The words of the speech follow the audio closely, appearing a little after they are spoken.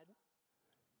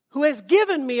who has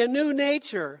given me a new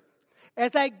nature,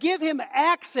 as I give him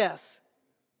access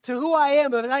to who I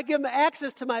am, as I give him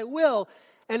access to my will,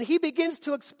 and he begins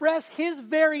to express his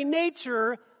very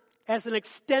nature as an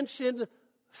extension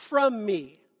from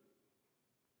me.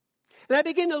 And I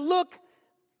begin to look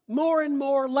more and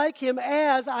more like him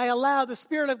as I allow the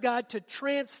Spirit of God to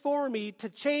transform me, to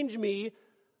change me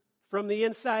from the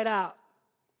inside out.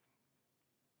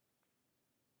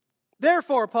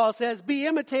 Therefore, Paul says, be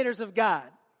imitators of God.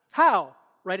 How?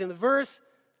 Right in the verse,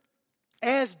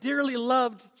 as dearly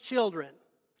loved children,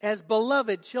 as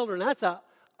beloved children. That's an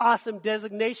awesome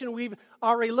designation. We've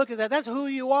already looked at that. That's who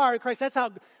you are in Christ.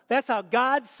 That's how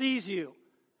God sees you,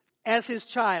 as his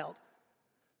child.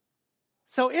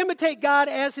 So imitate God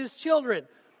as his children.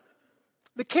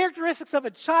 The characteristics of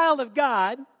a child of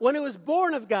God, when it was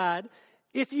born of God,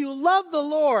 if you love the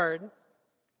Lord,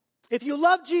 if you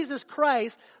love Jesus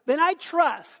Christ, then I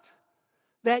trust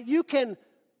that you can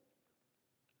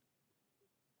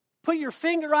put your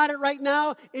finger on it right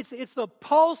now. It's the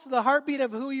pulse, the heartbeat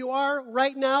of who you are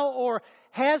right now, or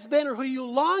has been, or who you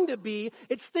long to be.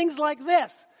 It's things like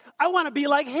this. I want to be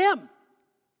like him.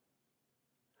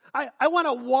 I want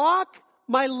to walk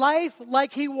my life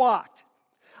like he walked.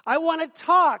 I want to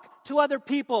talk to other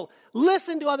people,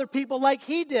 listen to other people like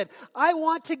he did. I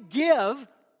want to give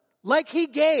like he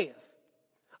gave.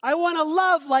 I want to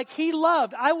love like he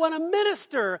loved. I want to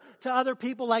minister to other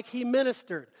people like he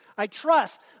ministered. I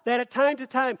trust that at time to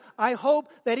time, I hope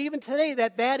that even today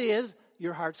that is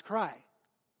your heart's cry.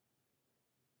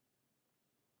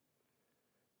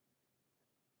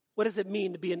 What does it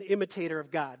mean to be an imitator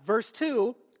of God? Verse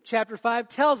 2, chapter 5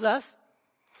 tells us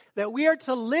that we are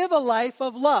to live a life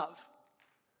of love,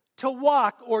 to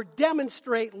walk or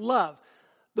demonstrate love.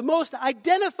 The most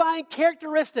identifying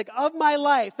characteristic of my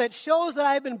life that shows that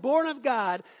I've been born of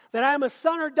God, that I'm a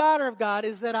son or daughter of God,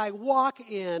 is that I walk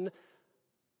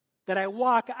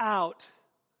out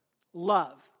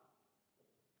love.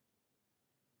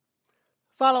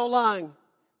 Follow along.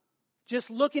 Just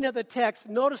looking at the text,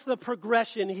 notice the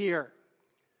progression here.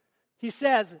 He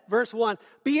says, verse 1,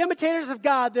 be imitators of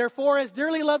God, therefore, as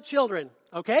dearly loved children.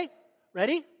 Okay?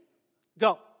 Ready?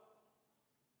 Go.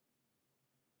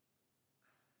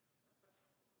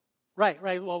 Right.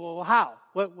 Well, how?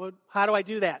 How do I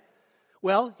do that?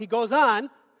 Well, he goes on,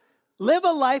 live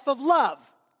a life of love.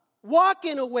 Walk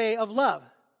in a way of love.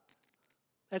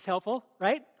 That's helpful,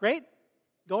 right? Great.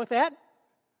 Go with that.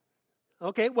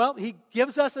 Okay, well, he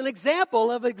gives us an example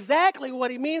of exactly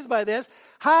what he means by this.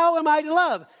 How am I to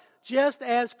love? Just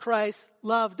as Christ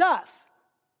loved us.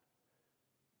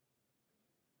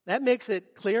 That makes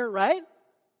it clear, right?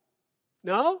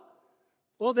 No?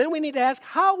 Well, then we need to ask,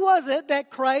 how was it that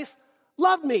Christ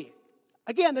loved me?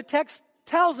 Again, the text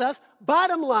tells us,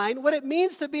 bottom line, what it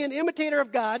means to be an imitator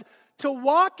of God, to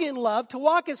walk in love, to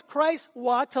walk as Christ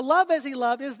walked, to love as he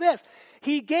loved, is this.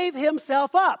 He gave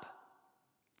himself up.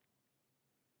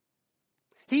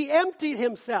 He emptied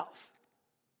himself.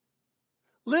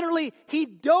 Literally, he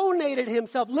donated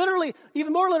himself. Literally,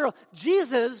 even more literal,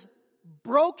 Jesus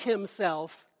broke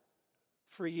himself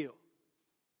for you.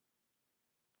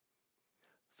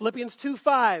 Philippians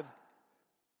 2:5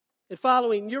 and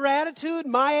following, your attitude,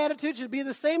 my attitude, should be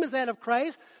the same as that of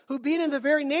Christ, who being in the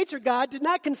very nature God, did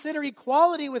not consider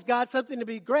equality with God something to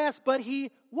be grasped, but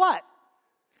he, what?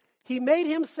 He made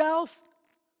himself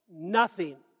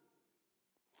nothing.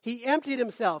 He emptied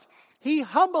himself. He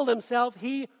humbled himself.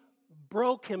 He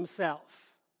broke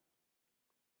himself.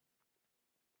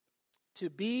 To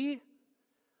be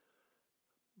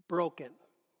broken.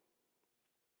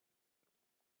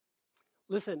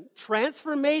 Listen,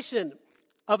 transformation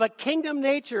of a kingdom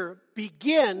nature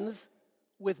begins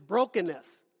with brokenness.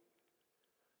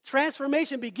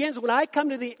 Transformation begins when I come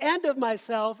to the end of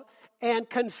myself and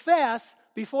confess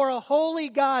before a holy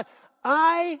God,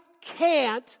 I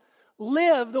can't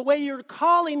live the way you're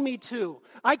calling me to.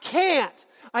 I can't.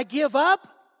 I give up.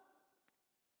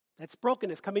 That's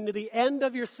brokenness, coming to the end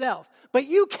of yourself. But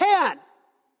you can.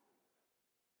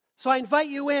 So I invite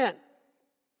you in.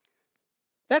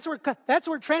 That's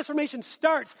where transformation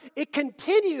starts. It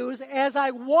continues as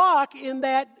I walk in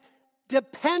that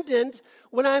dependent,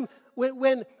 but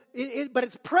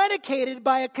it's predicated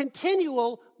by a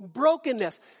continual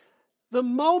brokenness. The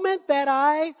moment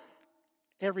that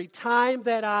every time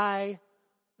that I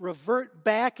revert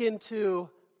back into,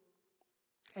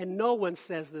 and no one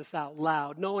says this out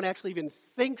loud, no one actually even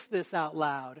thinks this out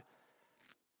loud,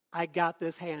 I got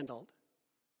this handled.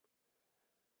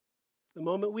 The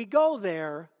moment we go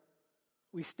there,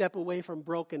 we step away from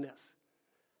brokenness.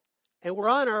 And we're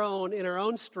on our own, in our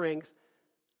own strength,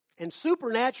 and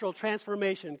supernatural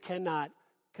transformation cannot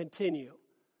continue.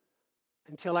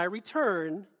 until I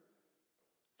return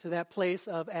to that place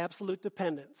of absolute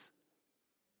dependence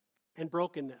and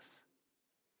brokenness.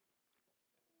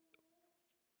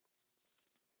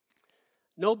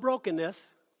 No brokenness,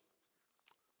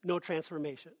 no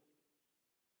transformation.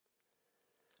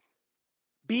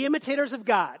 Be imitators of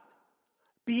God.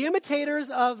 Be imitators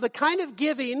of the kind of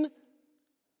giving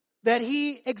that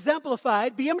he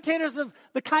exemplified. Be imitators of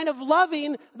the kind of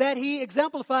loving that he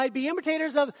exemplified. Be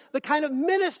imitators of the kind of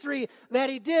ministry that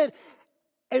he did.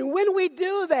 And when we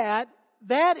do that,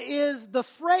 that is the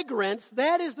fragrance,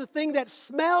 that is the thing that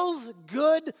smells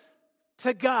good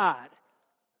to God.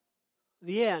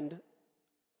 The end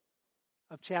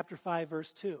of chapter 5,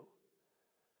 verse 2. Have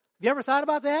you ever thought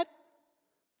about that?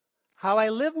 How I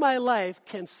live my life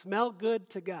can smell good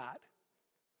to God.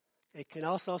 It can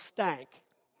also stank.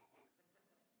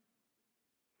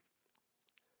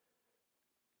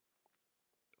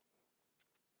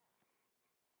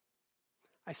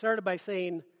 I started by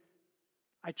saying,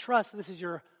 I trust this is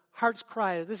your heart's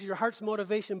cry, this is your heart's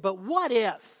motivation, but what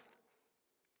if?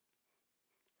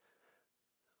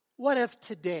 What if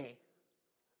today?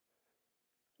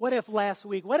 What if last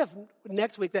week? What if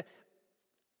next week?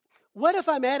 What if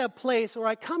I'm at a place, or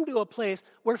I come to a place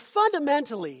where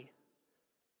fundamentally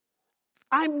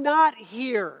I'm not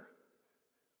here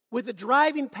with the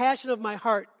driving passion of my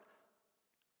heart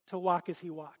to walk as he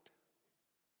walked?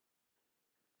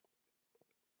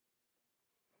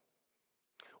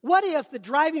 What if the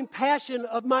driving passion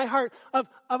of my heart, of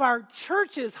our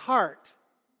church's heart,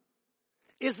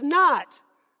 is not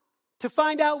to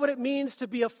find out what it means to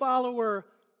be a follower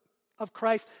of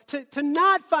Christ, to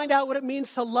not find out what it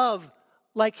means to love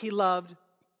like he loved,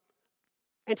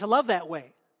 and to love that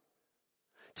way?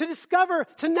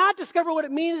 To not discover what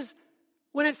it means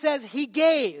when it says he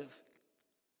gave,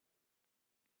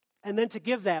 and then to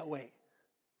give that way?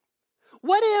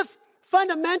 What if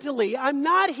fundamentally I'm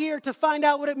not here to find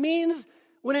out what it means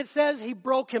when it says he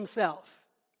broke himself,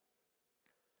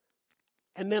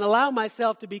 and then allow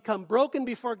myself to become broken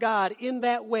before God in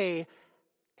that way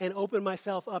and open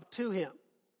myself up to him?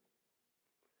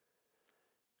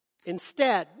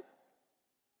 Instead,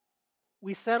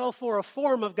 we settle for a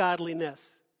form of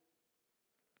godliness,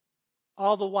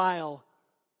 all the while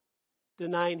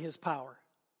denying his power.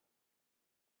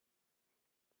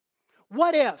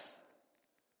 What if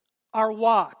our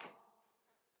walk,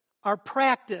 our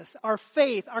practice, our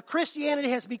faith, our Christianity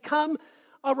has become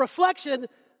a reflection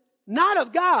not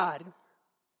of God,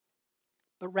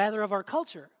 but rather of our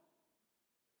culture?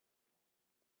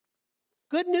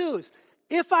 Good news.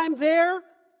 If I'm there,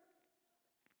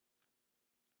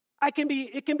 it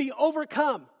can be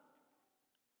overcome.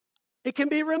 It can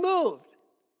be removed.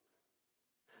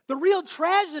 The real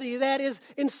tragedy that is,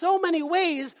 in so many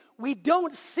ways, we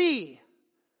don't see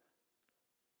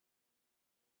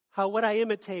how what I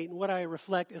imitate and what I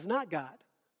reflect is not God,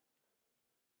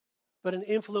 but an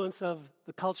influence of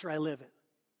the culture I live in.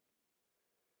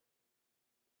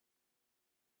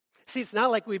 See, it's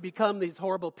not like we become these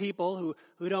horrible people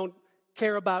who don't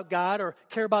care about God or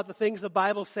care about the things the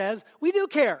Bible says. We do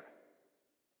care.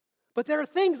 But there are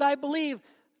things, I believe,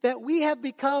 that we have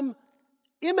become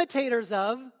imitators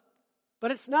of,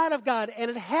 but it's not of God,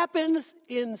 and it happens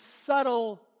in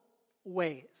subtle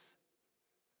ways.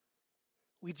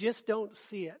 We just don't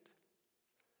see it.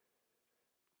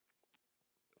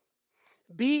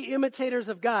 Be imitators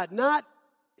of God, not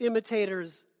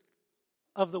imitators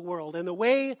of the world. And the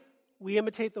way we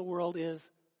imitate the world is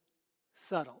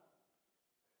subtle.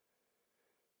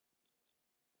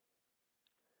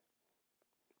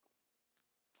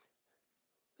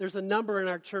 There's a number in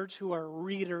our church who are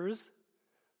readers.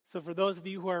 So for those of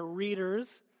you who are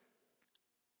readers,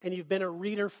 and you've been a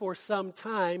reader for some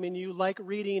time, and you like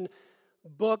reading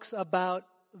books about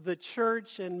the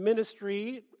church and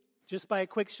ministry, just by a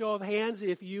quick show of hands,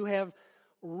 if you have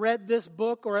read this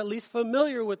book, or at least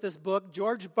familiar with this book,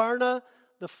 George Barna,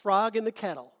 The Frog in the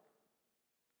Kettle.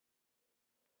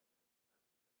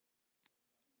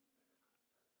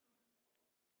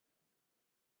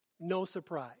 No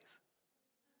surprise.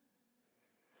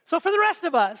 So for the rest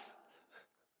of us,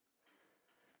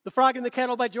 The Frog in the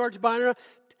Kettle by George Barna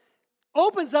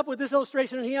opens up with this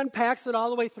illustration, and he unpacks it all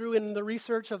the way through in the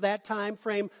research of that time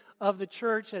frame of the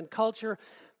church and culture.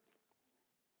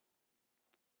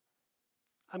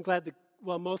 I'm glad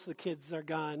most of the kids are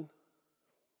gone.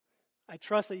 I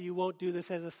trust that you won't do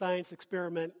this as a science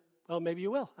experiment. Well, maybe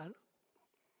you will. I don't know.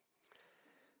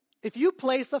 If you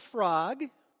place a frog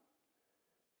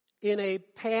in a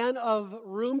pan of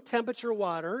room temperature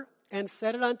water and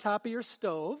set it on top of your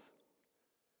stove,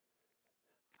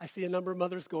 I see a number of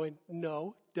mothers going,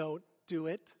 no, don't do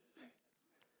it.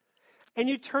 And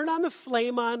you turn on the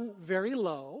flame on very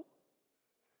low,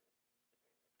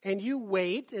 and you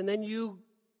wait, and then you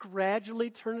gradually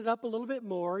turn it up a little bit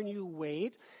more, and you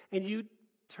wait, and you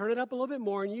turn it up a little bit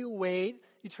more, and you wait.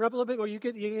 You turn up a little bit more. You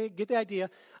get the idea.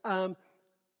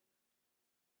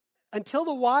 Until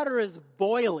the water is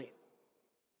boiling.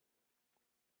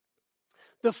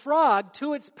 The frog,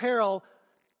 to its peril,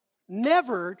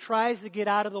 never tries to get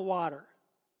out of the water.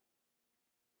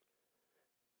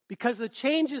 Because the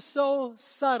change is so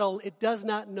subtle, it does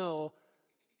not know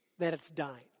that it's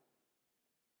dying.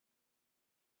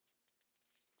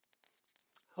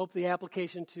 Hope the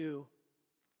application to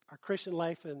our Christian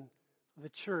life and the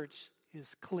church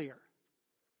is clear.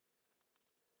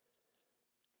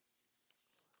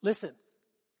 Listen,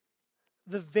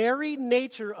 the very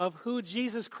nature of who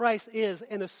Jesus Christ is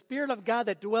and the Spirit of God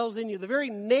that dwells in you, the very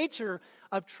nature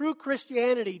of true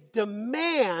Christianity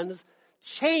demands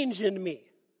change in me.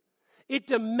 It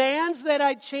demands that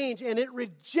I change, and it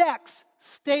rejects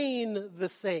staying the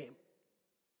same.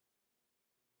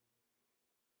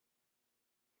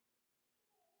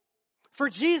 For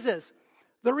Jesus,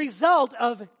 the result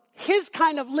of his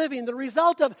kind of living, the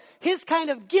result of his kind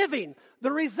of giving,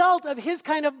 the result of his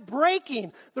kind of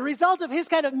breaking, the result of his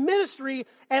kind of ministry,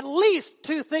 at least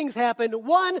two things happened.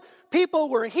 One, people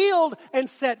were healed and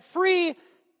set free,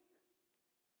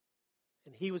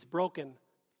 and he was broken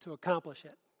to accomplish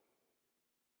it.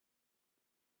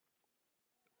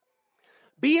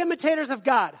 Be imitators of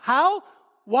God. How?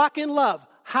 Walk in love.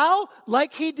 How?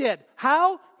 Like he did.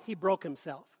 How? He broke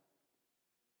himself.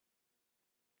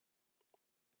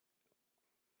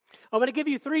 I'm going to give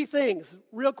you three things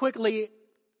real quickly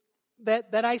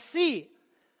that I see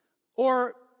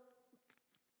or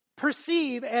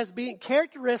perceive as being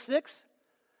characteristics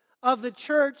of the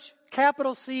church,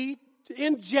 capital C,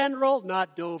 in general,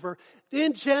 not Dover,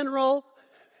 in general,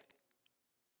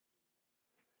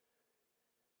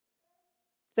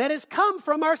 that has come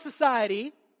from our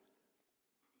society,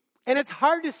 and it's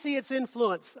hard to see its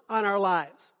influence on our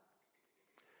lives.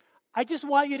 I just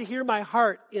want you to hear my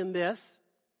heart in this.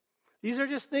 These are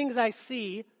just things I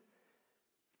see,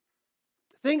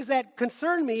 things that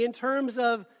concern me in terms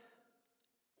of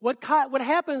what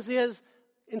happens is,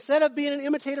 instead of being an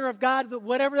imitator of God,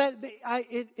 whatever that,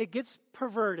 it gets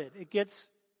perverted, it gets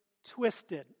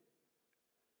twisted.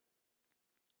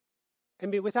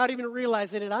 And without even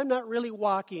realizing it, I'm not really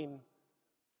walking,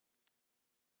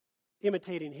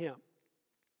 imitating him.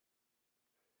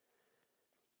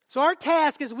 So our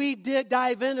task as we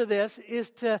dive into this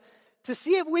is to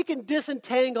see if we can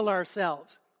disentangle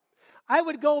ourselves. I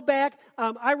would go back.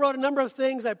 I wrote a number of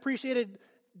things. I appreciated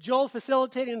Joel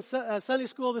facilitating Sunday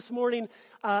school this morning.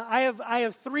 I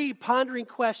have three pondering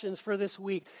questions for this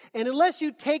week. And unless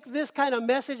you take this kind of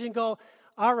message and go,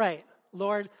 all right,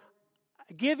 Lord,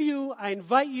 I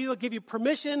invite you, I give you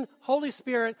permission, Holy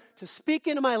Spirit, to speak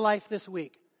into my life this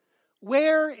week.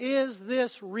 Where is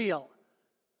this real?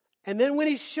 And then when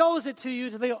he shows it to you,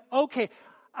 to go, okay,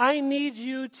 I need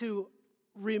you to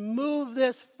remove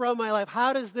this from my life.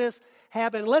 How does this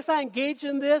happen? Unless I engage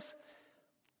in this,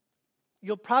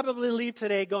 you'll probably leave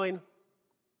today going,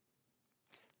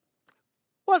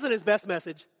 wasn't his best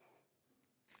message.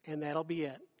 And that'll be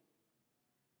it.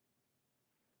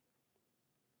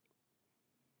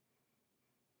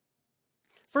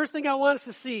 First thing I want us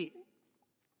to see,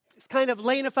 it's kind of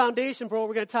laying a foundation for what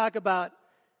we're going to talk about,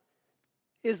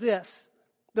 is this.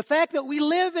 The fact that we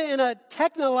live in a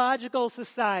technological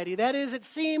society, that is, it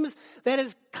seems, that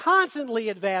is constantly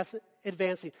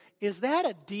advancing. Is that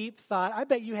a deep thought? I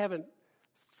bet you haven't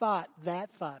thought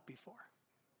that thought before.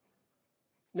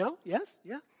 No? Yes?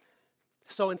 Yeah?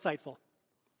 So insightful.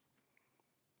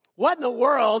 What in the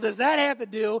world does that have to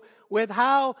do with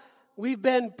how we've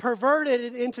been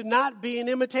perverted into not being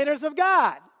imitators of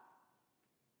God?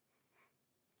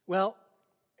 Well,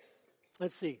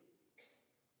 let's see.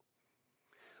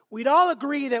 We'd all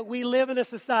agree that we live in a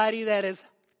society that is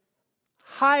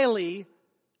highly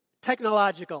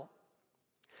technological.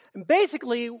 And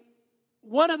basically,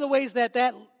 one of the ways that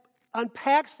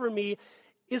unpacks for me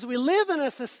is we live in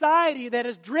a society that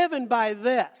is driven by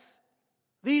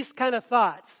these kind of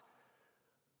thoughts.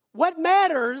 What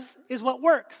matters is what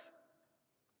works.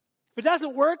 If it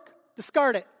doesn't work,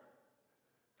 discard it.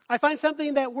 I find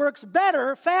something that works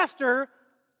better, faster,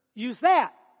 use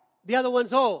that. The other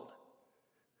one's old.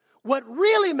 What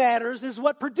really matters is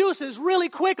what produces really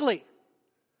quickly.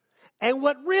 And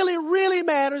what really, really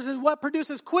matters is what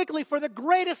produces quickly for the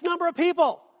greatest number of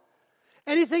people.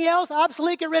 Anything else,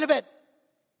 obsolete, get rid of it.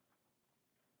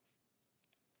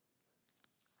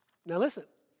 Now listen,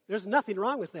 there's nothing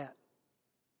wrong with that.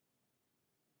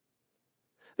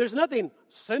 There's nothing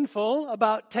sinful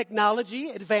about technology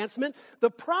advancement. The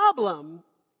problem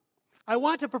I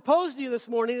want to propose to you this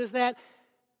morning is that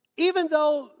even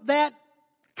though that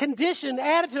condition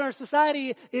added to our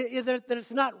society is that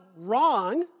it's not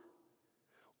wrong,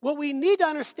 what we need to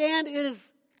understand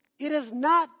is it is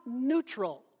not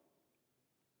neutral.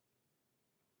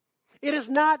 It is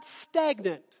not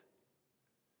stagnant.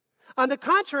 On the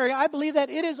contrary, I believe that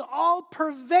it is all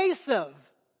pervasive.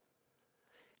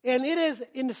 And it has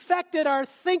infected our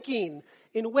thinking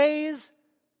in ways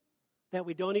that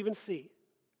we don't even see.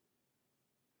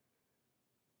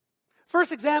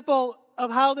 First example of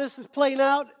how this is playing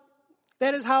out,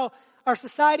 that is how our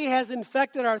society has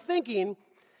infected our thinking,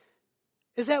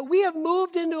 is that we have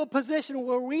moved into a position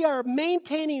where we are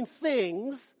maintaining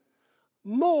things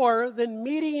more than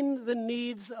meeting the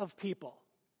needs of people.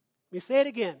 Let me say it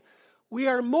again. We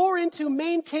are more into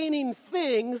maintaining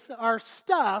things, our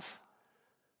stuff,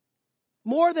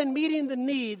 more than meeting the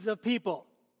needs of people.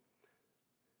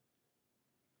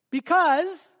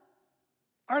 Because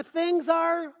our things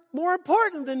are more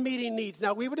important than meeting needs.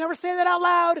 Now, we would never say that out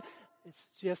loud. It's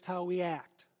just how we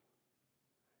act.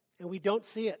 And we don't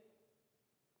see it.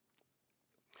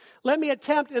 Let me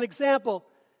attempt an example.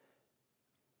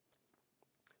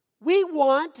 We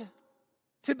want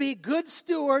to be good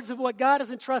stewards of what God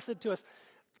has entrusted to us.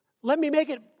 Let me make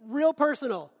it real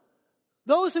personal.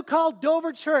 Those who call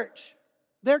Dover Church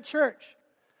their church,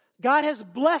 God has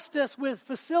blessed us with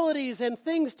facilities and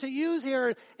things to use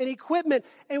here and equipment,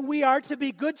 and we are to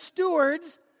be good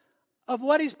stewards of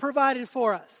what He's provided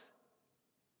for us.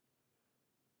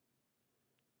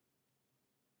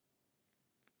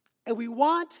 And we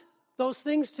want those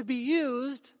things to be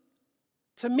used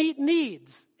to meet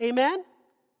needs. Amen?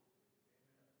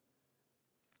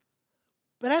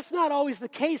 But that's not always the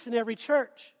case in every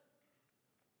church.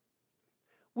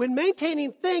 When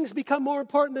maintaining things become more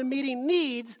important than meeting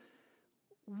needs,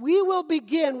 we will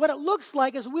begin, what it looks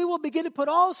like is we will begin to put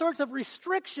all sorts of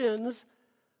restrictions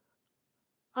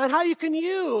on how you can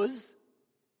use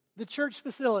the church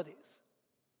facilities.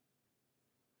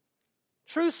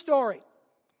 True story.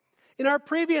 In our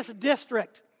previous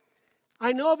district,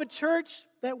 I know of a church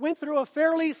that went through a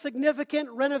fairly significant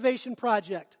renovation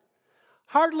project.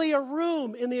 Hardly a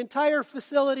room in the entire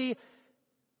facility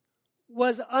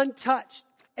was untouched.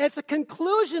 At the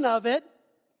conclusion of it,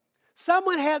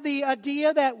 someone had the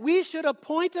idea that we should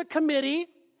appoint a committee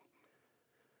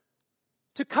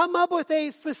to come up with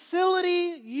a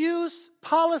facility use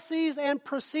policies and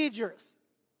procedures.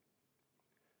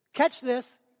 Catch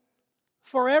this,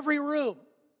 for every room.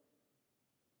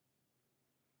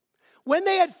 When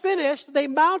they had finished, they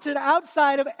mounted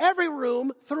outside of every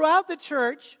room throughout the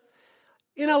church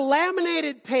in a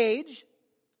laminated page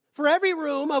for every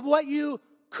room of what you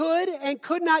could and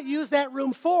could not use that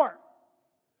room for.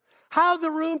 How the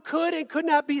room could and could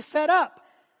not be set up.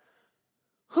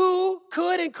 Who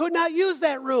could and could not use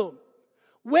that room.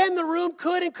 When the room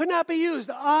could and could not be used.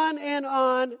 On and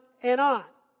on and on.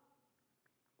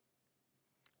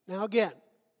 Now again,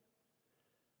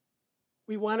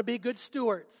 we want to be good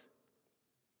stewards.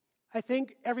 I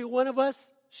think every one of us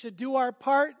should do our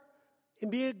part and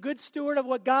be a good steward of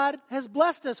what God has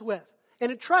blessed us with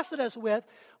and entrusted us with.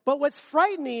 But what's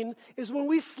frightening is when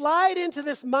we slide into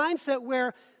this mindset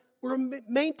where we're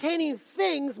maintaining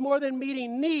things more than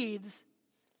meeting needs,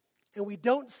 and we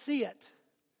don't see it.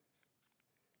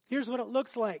 Here's what it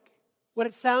looks like, what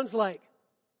it sounds like.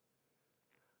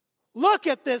 Look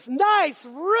at this nice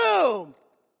room.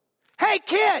 Hey,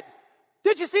 kid,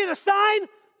 did you see the sign?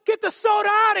 Get the soda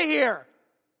out of here.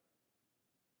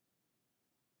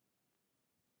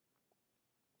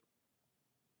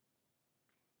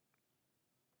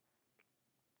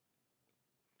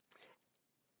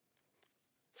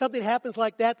 Something happens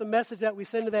like that, the message that we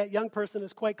send to that young person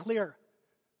is quite clear.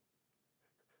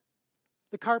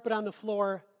 The carpet on the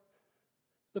floor,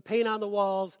 the paint on the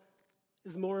walls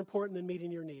is more important than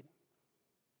meeting your need.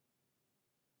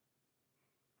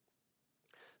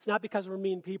 It's not because we're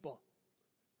mean people.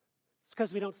 It's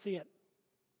because we don't see it.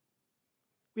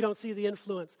 We don't see the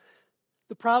influence.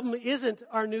 The problem isn't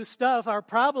our new stuff. Our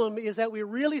problem is that we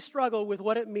really struggle with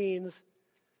what it means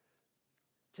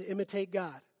to imitate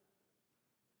God.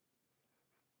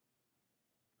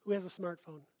 Who has a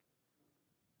smartphone?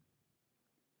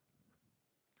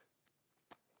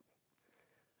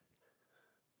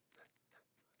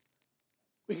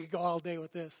 We could go all day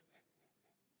with this.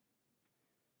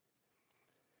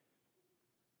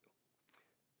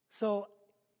 So,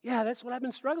 yeah, that's what I've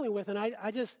been struggling with, and I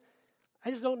just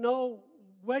don't know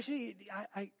where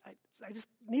I just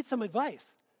need some advice.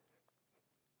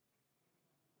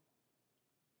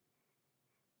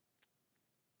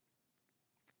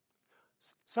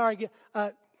 Sorry,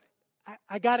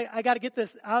 I got to get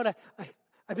this out.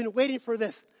 I've been waiting for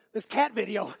this cat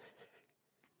video.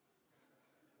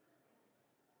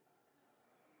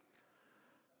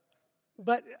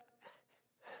 But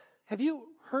have you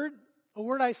heard a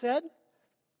word I said?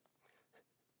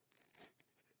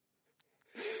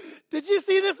 Did you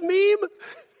see this meme?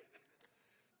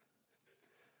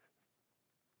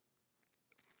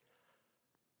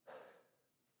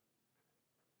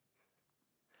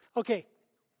 Okay.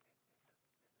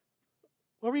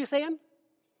 What were you saying?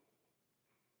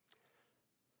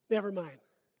 Never mind.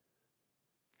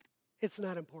 It's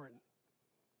not important.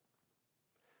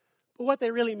 But what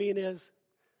they really mean is,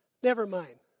 never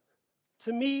mind.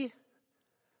 To me,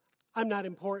 I'm not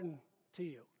important to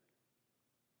you.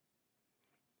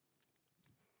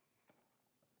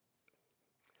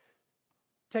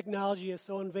 Technology has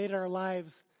so invaded our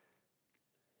lives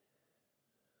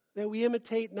that we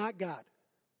imitate not God,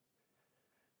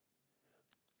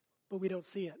 but we don't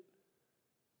see it.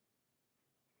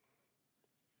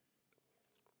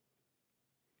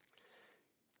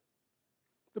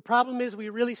 The problem is we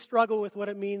really struggle with what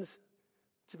it means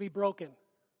to be broken.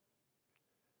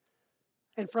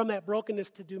 And from that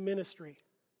brokenness to do ministry.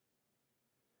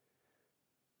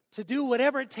 To do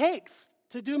whatever it takes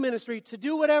to do ministry, to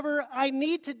do whatever I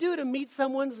need to do to meet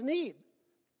someone's need.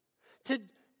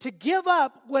 To give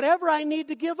up whatever I need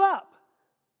to give up.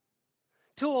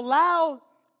 To allow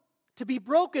to be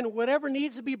broken whatever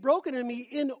needs to be broken in me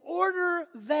in order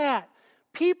that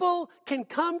people can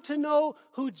come to know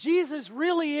who Jesus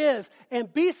really is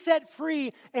and be set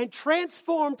free and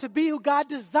transformed to be who God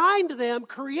designed them,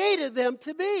 created them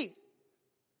to be.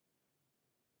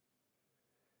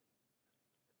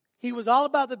 He was all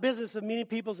about the business of meeting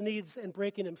people's needs and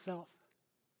breaking himself.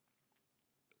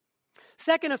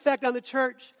 Second effect on the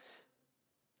church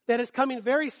that is coming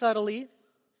very subtly,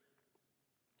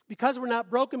 because we're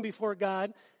not broken before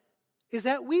God, is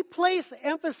that we place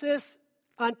emphasis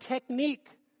on technique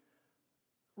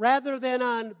rather than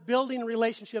on building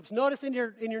relationships. Notice in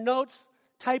your notes,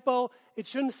 typo, it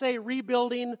shouldn't say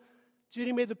rebuilding.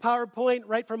 Judy made the PowerPoint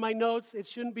right from my notes. It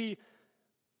shouldn't be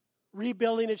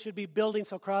rebuilding, it should be building,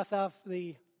 so cross off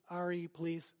the RE,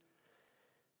 please.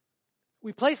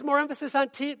 We place more emphasis on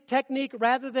technique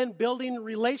rather than building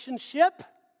relationship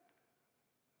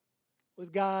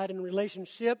with God and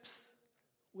relationships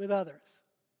with others.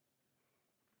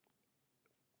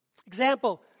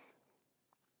 Example,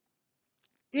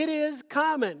 it is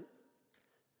common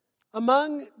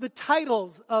among the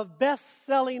titles of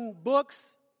best-selling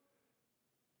books.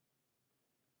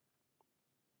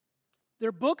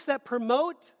 They're books that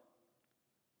promote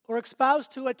or espouse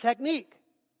to a technique.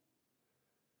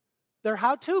 They're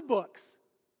how-to books.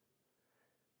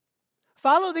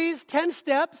 Follow these 10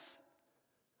 steps,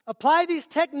 apply these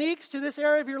techniques to this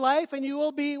area of your life, and you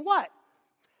will be what?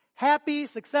 Happy,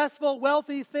 successful,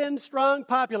 wealthy, thin, strong,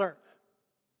 popular.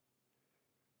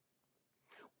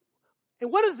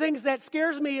 And one of the things that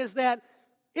scares me is that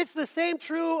it's the same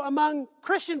true among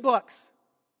Christian books,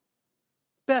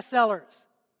 bestsellers.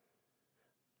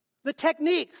 The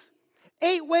techniques.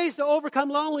 8 ways to overcome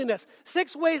loneliness.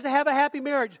 6 ways to have a happy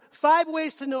marriage. 5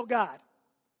 ways to know God.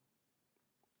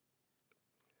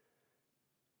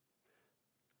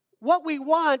 What we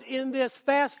want in this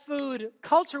fast food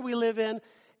culture we live in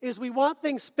is we want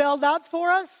things spelled out for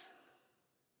us.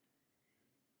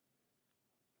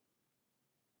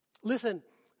 Listen,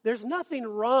 there's nothing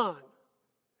wrong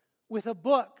with a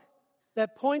book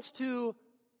that points to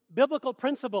biblical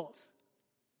principles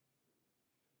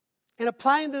and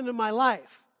applying them to my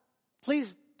life.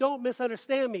 Please don't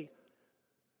misunderstand me.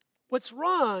 What's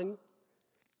wrong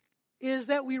is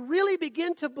that we really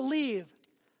begin to believe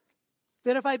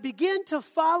that if I begin to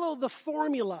follow the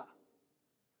formula,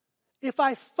 if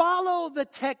I follow the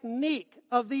technique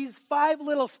of these 5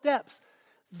 little steps,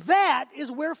 that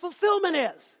is where fulfillment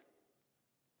is.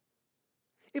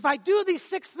 If I do these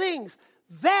 6 things,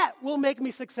 that will make me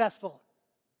successful,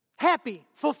 happy,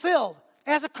 fulfilled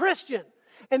as a Christian.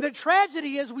 And the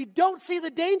tragedy is we don't see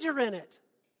the danger in it.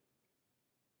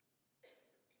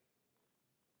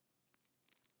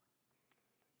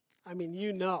 I mean,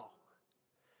 you know.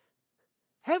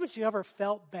 Haven't you ever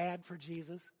felt bad for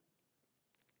Jesus?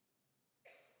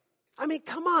 I mean,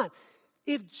 come on.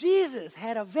 If Jesus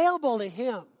had available to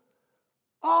him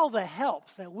all the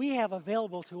helps that we have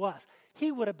available to us,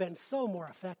 he would have been so more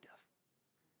effective.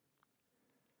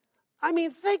 I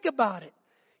mean, think about it.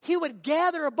 He would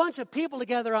gather a bunch of people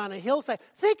together on a hillside.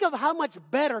 Think of how much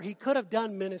better he could have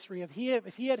done ministry if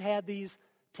he had had these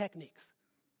techniques.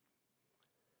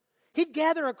 He'd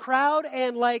gather a crowd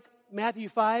and, like Matthew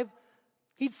 5,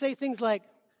 he'd say things like,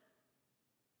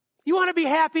 You want to be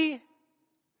happy?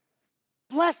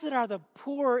 Blessed are the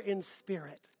poor in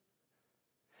spirit.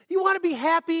 You want to be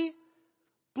happy?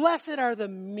 Blessed are the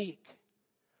meek.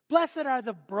 Blessed are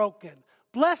the broken.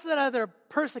 Blessed are the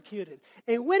persecuted.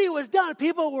 And when he was done,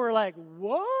 people were like,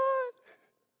 what?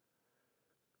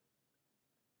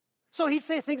 So he'd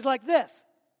say things like this.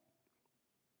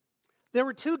 There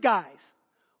were two guys.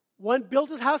 One built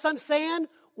his house on sand,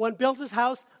 one built his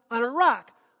house on a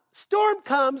rock. Storm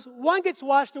comes, one gets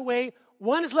washed away,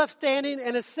 one is left standing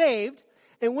and is saved.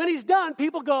 And when he's done,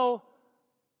 people go,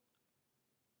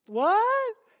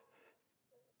 what?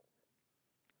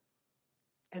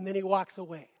 And then he walks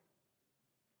away.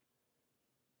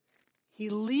 He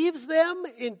leaves them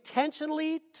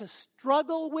intentionally to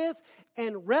struggle with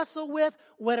and wrestle with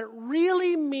what it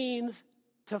really means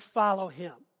to follow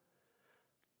him.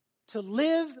 To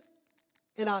live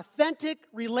an authentic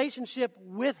relationship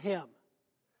with him.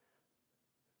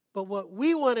 But what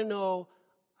we want to know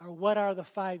are what are the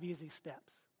 5 easy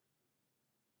steps.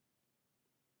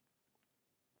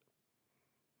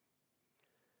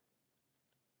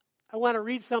 I want to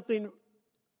read something,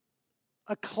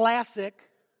 a classic,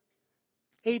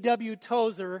 A.W.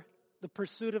 Tozer, The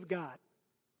Pursuit of God.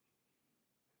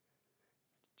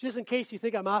 Just in case you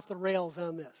think I'm off the rails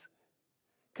on this.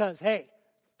 Because, hey,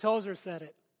 Tozer said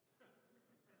it.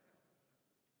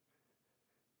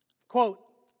 Quote,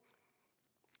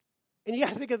 and you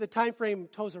got to think of the time frame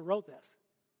Tozer wrote this.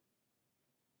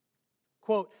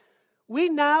 Quote, we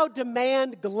now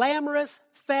demand glamorous,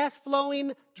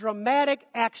 fast-flowing, dramatic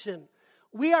action.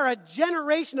 We are a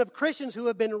generation of Christians who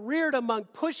have been reared among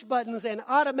push buttons and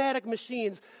automatic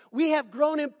machines. We have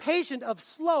grown impatient of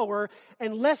slower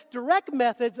and less direct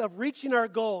methods of reaching our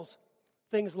goals.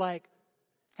 Things like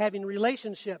having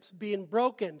relationships, being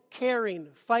broken, caring,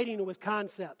 fighting with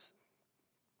concepts.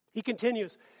 He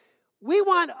continues, we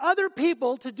want other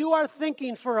people to do our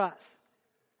thinking for us.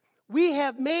 We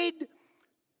have been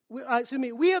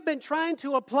trying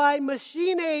to apply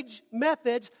machine age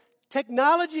methods,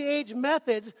 technology age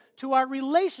methods to our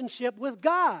relationship with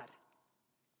God.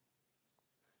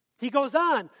 He goes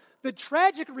on, the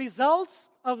tragic results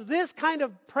of this kind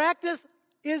of practice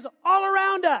is all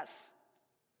around us.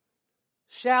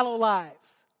 Shallow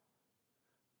lives,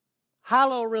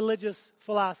 hollow religious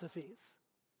philosophies.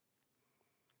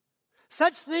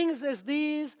 Such things as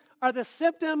these are the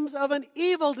symptoms of an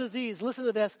evil disease. Listen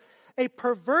to this. A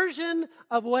perversion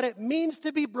of what it means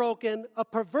to be broken, a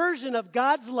perversion of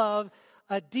God's love,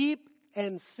 a deep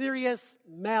and serious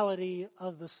malady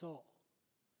of the soul.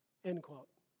 End quote.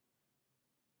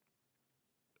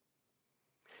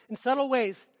 In subtle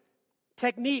ways,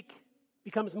 technique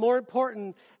becomes more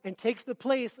important and takes the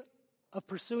place of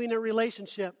pursuing a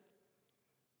relationship.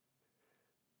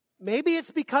 Maybe it's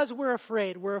because we're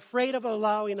afraid. We're afraid of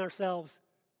allowing ourselves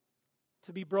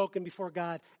to be broken before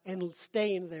God and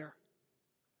staying there.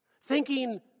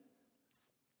 Thinking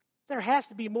there has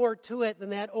to be more to it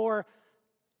than that, or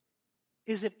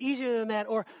is it easier than that,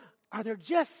 or are there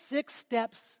just 6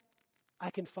 steps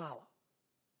I can follow?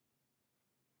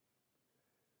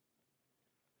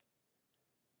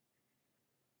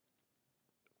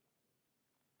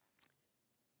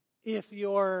 If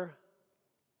you're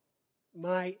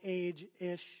my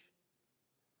age-ish,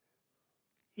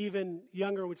 even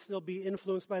younger would still be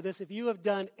influenced by this. If you have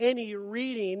done any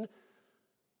reading,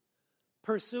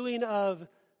 pursuing of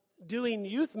doing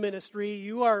youth ministry,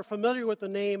 you are familiar with the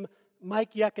name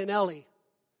Mike Yaconelli.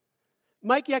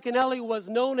 Mike Yaconelli was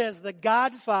known as the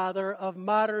godfather of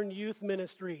modern youth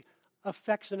ministry,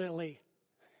 affectionately.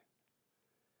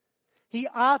 He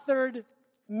authored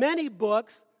many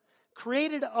books,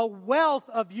 created a wealth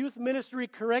of youth ministry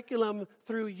curriculum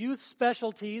through youth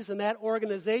specialties in that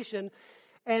organization,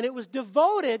 and it was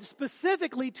devoted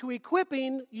specifically to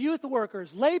equipping youth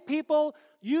workers, lay people,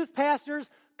 youth pastors,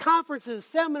 conferences,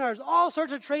 seminars, all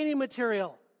sorts of training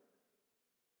material.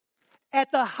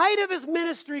 At the height of his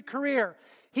ministry career,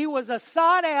 he was a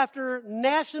sought-after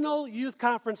national youth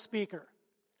conference speaker.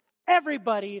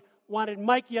 Everybody wanted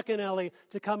Mike Yaconelli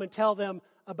to come and tell them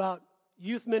about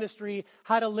youth ministry,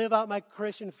 how to live out my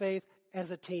Christian faith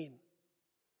as a teen.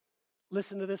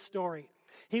 Listen to this story.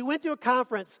 He went to a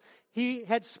conference. He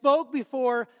had spoke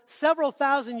before several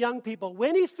thousand young people.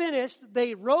 When he finished,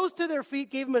 they rose to their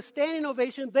feet, gave him a standing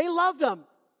ovation. They loved him.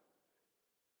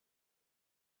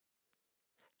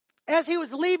 As he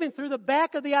was leaving through the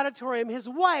back of the auditorium, his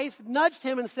wife nudged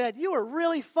him and said, "You were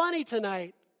really funny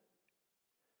tonight."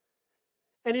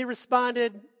 And he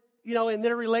responded, in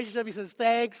their relationship, he says,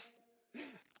 "Thanks.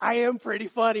 I am pretty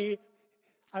funny."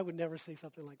 I would never say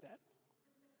something like that.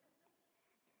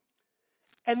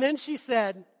 And then she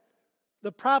said,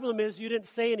 The problem is you didn't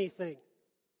say anything.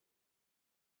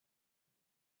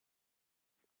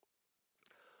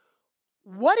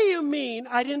 What do you mean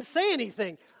I didn't say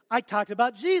anything? I talked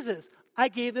about Jesus. I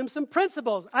gave them some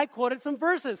principles. I quoted some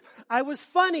verses. I was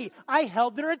funny. I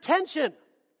held their attention.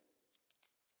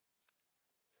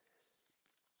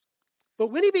 But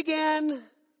when he began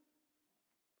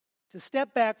to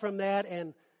step back from that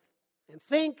and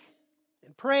think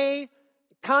and pray,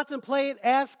 contemplate,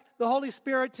 ask the Holy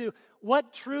Spirit to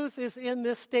what truth is in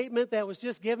this statement that was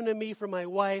just given to me from my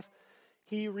wife,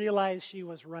 he realized she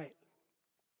was right.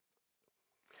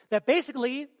 That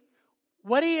basically,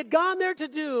 what he had gone there to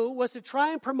do was to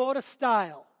try and promote a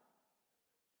style,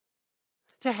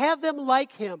 to have them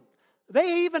like him.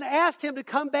 They even asked him to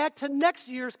come back to next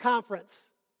year's conference.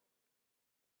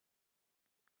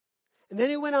 And then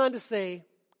he went on to say,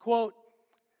 quote,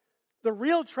 "The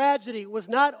real tragedy was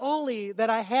not only that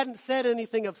I hadn't said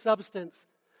anything of substance.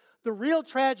 The real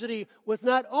tragedy was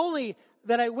not only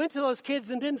that I went to those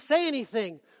kids and didn't say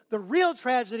anything. The real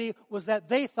tragedy was that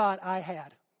they thought I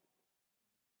had."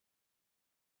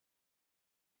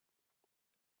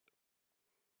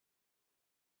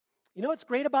 You know what's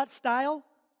great about style?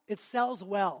 It sells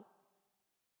well.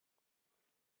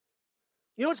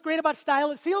 You know what's great about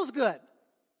style? It feels good.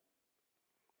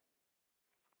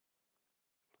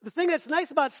 The thing that's nice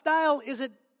about style is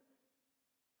it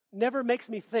never makes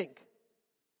me think.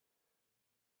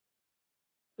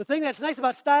 The thing that's nice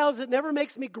about style is it never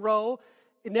makes me grow,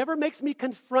 it never makes me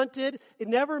confronted, it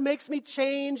never makes me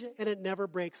change, and it never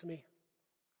breaks me.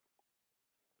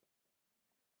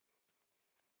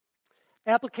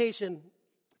 Application,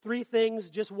 3 things,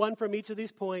 just one from each of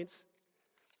these points.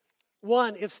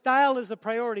 1, if style is a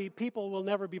priority, people will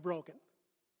never be broken.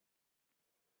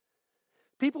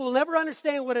 People will never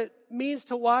understand what it means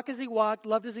to walk as he walked,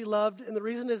 loved as he loved, and the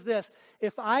reason is this.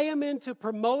 If I am into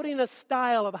promoting a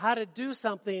style of how to do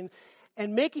something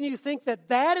and making you think that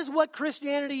that is what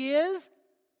Christianity is,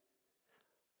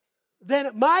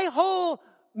 then my whole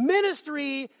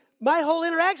ministry, my whole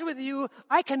interaction with you,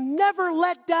 I can never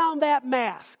let down that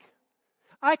mask.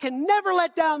 I can never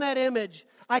let down that image.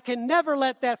 I can never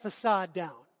let that facade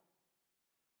down.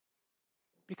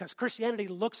 Because Christianity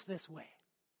looks this way.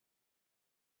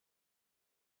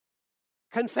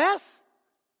 Confess?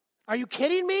 Are you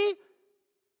kidding me?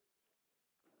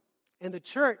 And the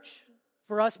church,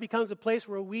 for us, becomes a place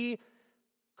where we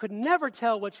could never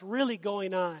tell what's really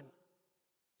going on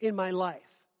in my life.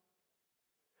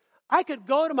 I could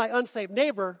go to my unsaved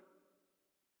neighbor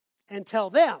and tell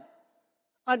them,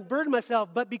 unburden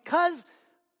myself, but because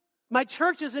my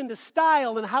church is into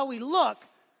style and how we look,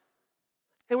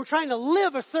 and we're trying to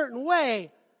live a certain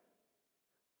way,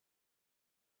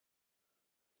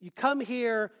 you come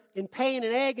here in pain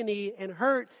and agony and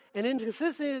hurt and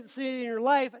inconsistency in your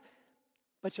life,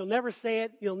 but you'll never say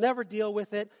it, you'll never deal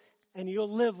with it, and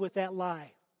you'll live with that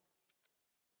lie.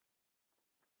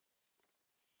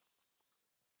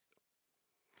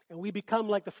 And we become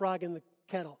like the frog in the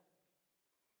kettle,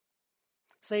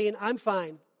 saying, I'm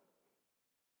fine.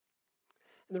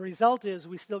 And the result is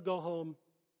we still go home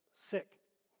sick.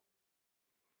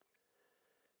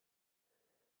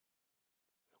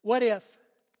 What if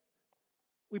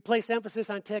we place emphasis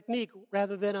on technique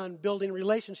rather than on building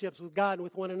relationships with God and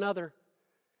with one another?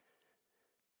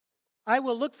 I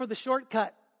will look for the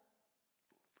shortcut.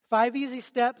 5 easy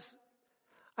steps.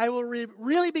 I will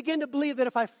really begin to believe that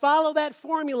if I follow that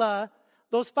formula,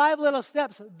 those 5 little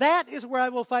steps, that is where I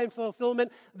will find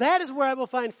fulfillment. That is where I will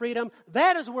find freedom.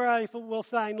 That is where I will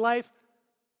find life.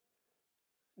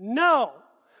 No.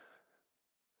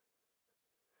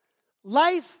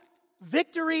 Life,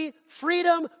 victory,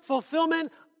 freedom,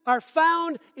 fulfillment are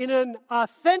found in an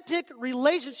authentic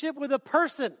relationship with a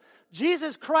person,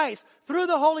 Jesus Christ, through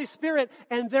the Holy Spirit,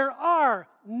 and there are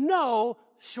no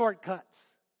shortcuts.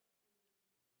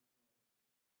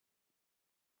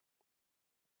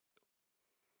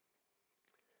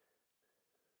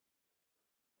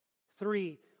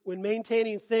 Three, when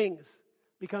maintaining things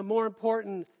become more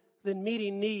important than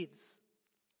meeting needs,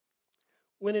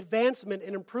 when advancement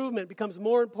and improvement becomes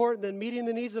more important than meeting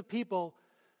the needs of people,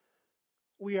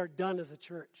 we are done as a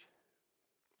church.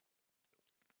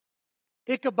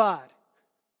 Ichabod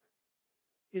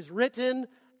is written,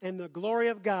 and the glory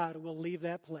of God will leave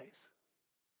that place.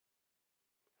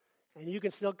 And you can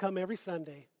still come every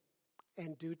Sunday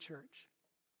and do church.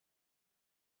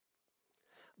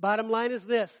 Bottom line is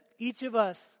this: each of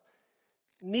us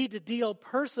need to deal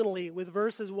personally with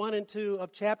verses 1 and 2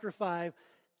 of chapter 5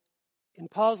 in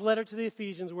Paul's letter to the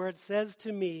Ephesians, where it says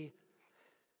to me,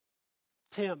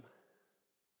 Tim,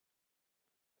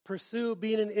 pursue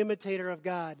being an imitator of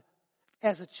God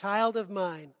as a child of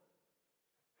mine.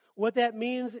 What that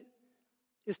means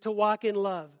is to walk in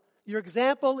love. Your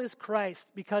example is Christ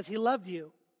because he loved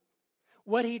you.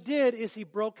 What he did is he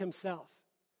broke himself.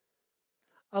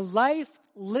 A life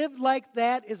lived like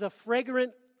that is a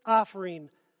fragrant offering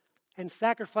and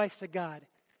sacrifice to God.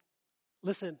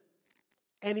 Listen,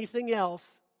 anything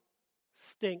else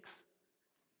stinks.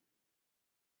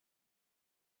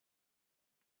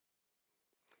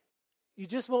 You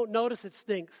just won't notice it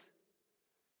stinks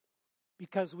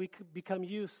because we become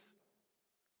used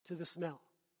to the smell.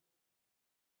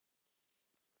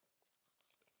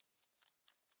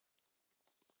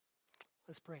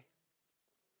 Let's pray.